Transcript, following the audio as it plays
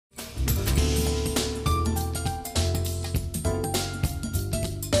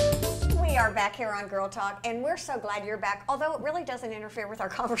are back here on Girl Talk, and we're so glad you're back, although it really doesn't interfere with our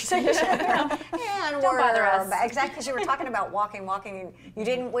conversation. And Don't bother us. Exactly, because you were talking about walking, and you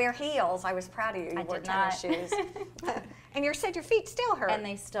didn't wear heels. I was proud of you. You wore tennis shoes. And you said your feet still hurt. And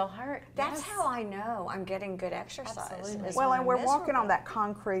they still hurt. That's how I know I'm getting good exercise. Absolutely. Well, and we're walking on that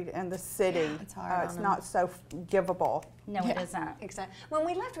concrete in the city. Yeah, it's hard it's not so givable. No, it isn't. Exactly. When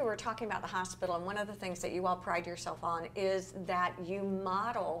we left, we were talking about the hospital, and one of the things that you all pride yourself on is that you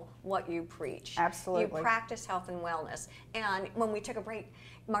model what you preach. Absolutely. You practice health and wellness. And when we took a break,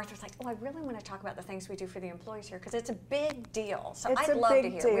 Martha was like, oh, I really want to talk about the things we do for the employees here, because it's a big deal. So I'd love to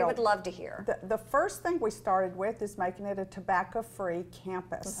hear. We would love to hear. The first thing we started with is making it a tobacco-free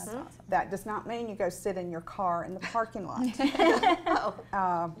campus. That's awesome. That does not mean you go sit in your car in the parking lot.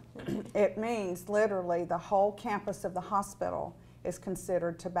 It means literally the whole campus of the hospital is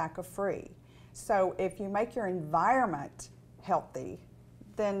considered tobacco-free. So if you make your environment healthy,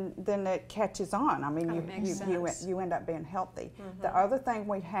 then it catches on. I mean, you end up being healthy. The other thing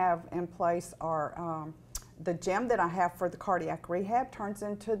we have in place are the gym that I have for the cardiac rehab turns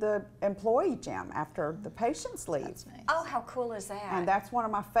into the employee gym after the patients leave. That's nice. Oh, how cool is that? And that's one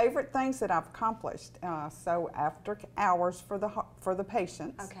of my favorite things that I've accomplished. So after hours for the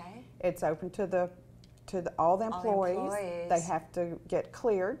patients, it's open to all the employees. They have to get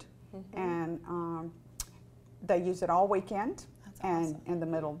cleared, and they use it all weekend. And in the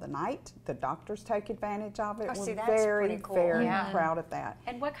middle of the night, the doctors take advantage of it. We're very, very proud of that.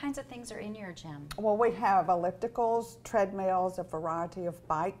 And what kinds of things are in your gym? Well, we have ellipticals, treadmills, a variety of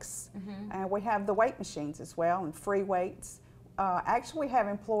bikes, and we have the weight machines as well, and free weights. Actually, we have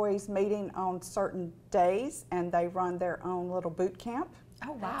employees meeting on certain days, and they run their own little boot camp.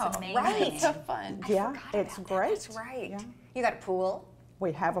 Oh, wow. That's amazing. Right. It's so fun. Yeah, it's great. That's right. Yeah. You got a pool?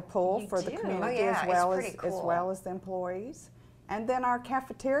 We have a pool for the community as well as the employees. And then our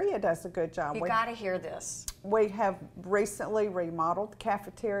cafeteria does a good job. You got to hear this. We have recently remodeled the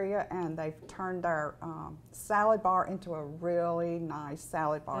cafeteria, and they've turned our salad bar into a really nice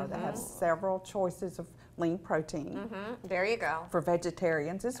salad bar that has several choices of lean protein. There you go. For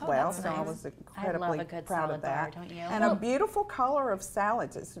vegetarians as well, so nice. I was incredibly proud of that. Don't you? And a beautiful color of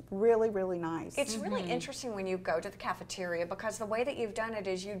salads. It's really, really nice. It's really interesting when you go to the cafeteria, because the way that you've done it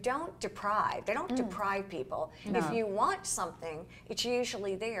is you don't deprive. They don't deprive people. No. If you want something, it's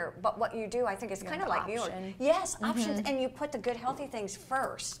usually there. But what you do, I think, is kind of like yours. Yes, options, and you put the good, healthy things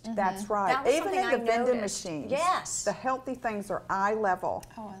first. That's right. That was Even in the vending machines. Yes. The healthy things are eye level.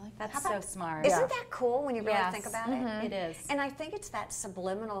 Oh, I like that. That's so smart. Isn't that cool when you really think about it? It is. And I think it's that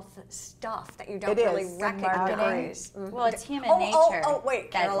subliminal stuff that you don't really recognize. Well, it's human nature. Oh,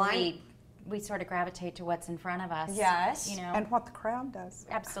 wait, Caroline. We sort of gravitate to what's in front of us. Yes. You know. And what the crowd does.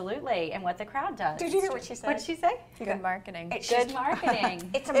 Absolutely. And what the crowd does. Did you hear what she said? What did she say? Good marketing. It's good marketing.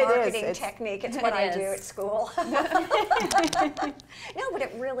 It's a marketing technique. It's what I do at school. No, but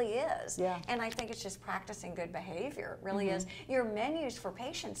it really is. Yeah. And I think it's just practicing good behavior. It really is. Your menus for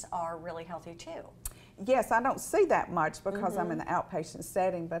patients are really healthy too. Yes, I don't see that much because I'm in the outpatient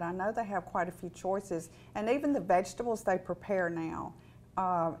setting, but I know they have quite a few choices. And even the vegetables they prepare now,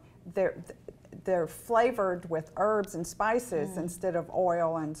 they're flavored with herbs and spices instead of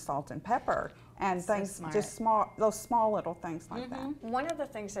oil and salt and pepper. And things, just those small little things like that. One of the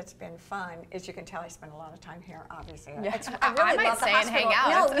things that's been fun is, you can tell I spend a lot of time here, obviously. Yeah. I really love the hospital. Hang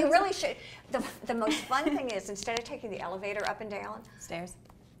out. No, you really should. The most fun thing is, instead of taking the elevator up and down, Stairs.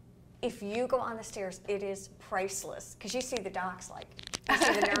 if you go on the stairs, it is priceless. Because you see the docs, like, you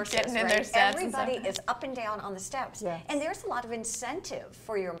see the nurses, Getting in their steps. Everybody is up and down on the steps. Yes. And there's a lot of incentive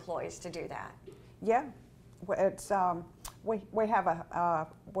for your employees to do that. Yeah, it's we have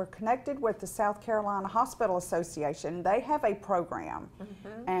we're connected with the South Carolina Hospital Association. They have a program,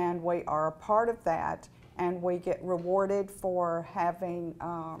 and we are a part of that. And we get rewarded for having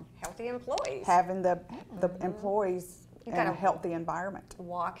healthy employees. Having the employees in a healthy environment.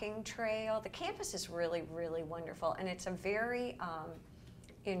 Walking trail. The campus is really, really wonderful, and it's a very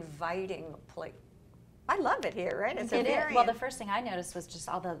inviting place. I love it here, right? It is. Well, the first thing I noticed was just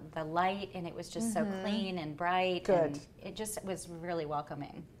all the light, and it was just so clean and bright. Good. And it just was really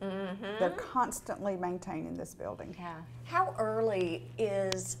welcoming. They're constantly maintaining this building. Yeah. How early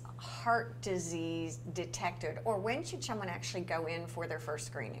is heart disease detected, or when should someone actually go in for their first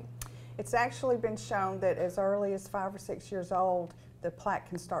screening? It's actually been shown that as early as 5 or 6 years old, the plaque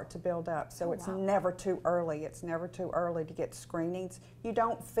can start to build up. So it's never too early. It's never too early to get screenings. You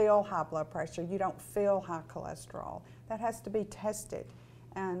don't feel high blood pressure. You don't feel high cholesterol. That has to be tested.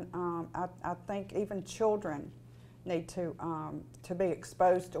 And I think even children need to be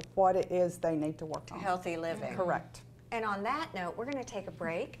exposed to what it is they need to work on. Healthy living. Correct. And on that note, we're going to take a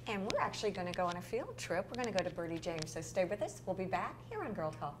break, and we're actually going to go on a field trip. We're going to go to Birdie James, so stay with us. We'll be back here on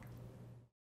Girl Talk.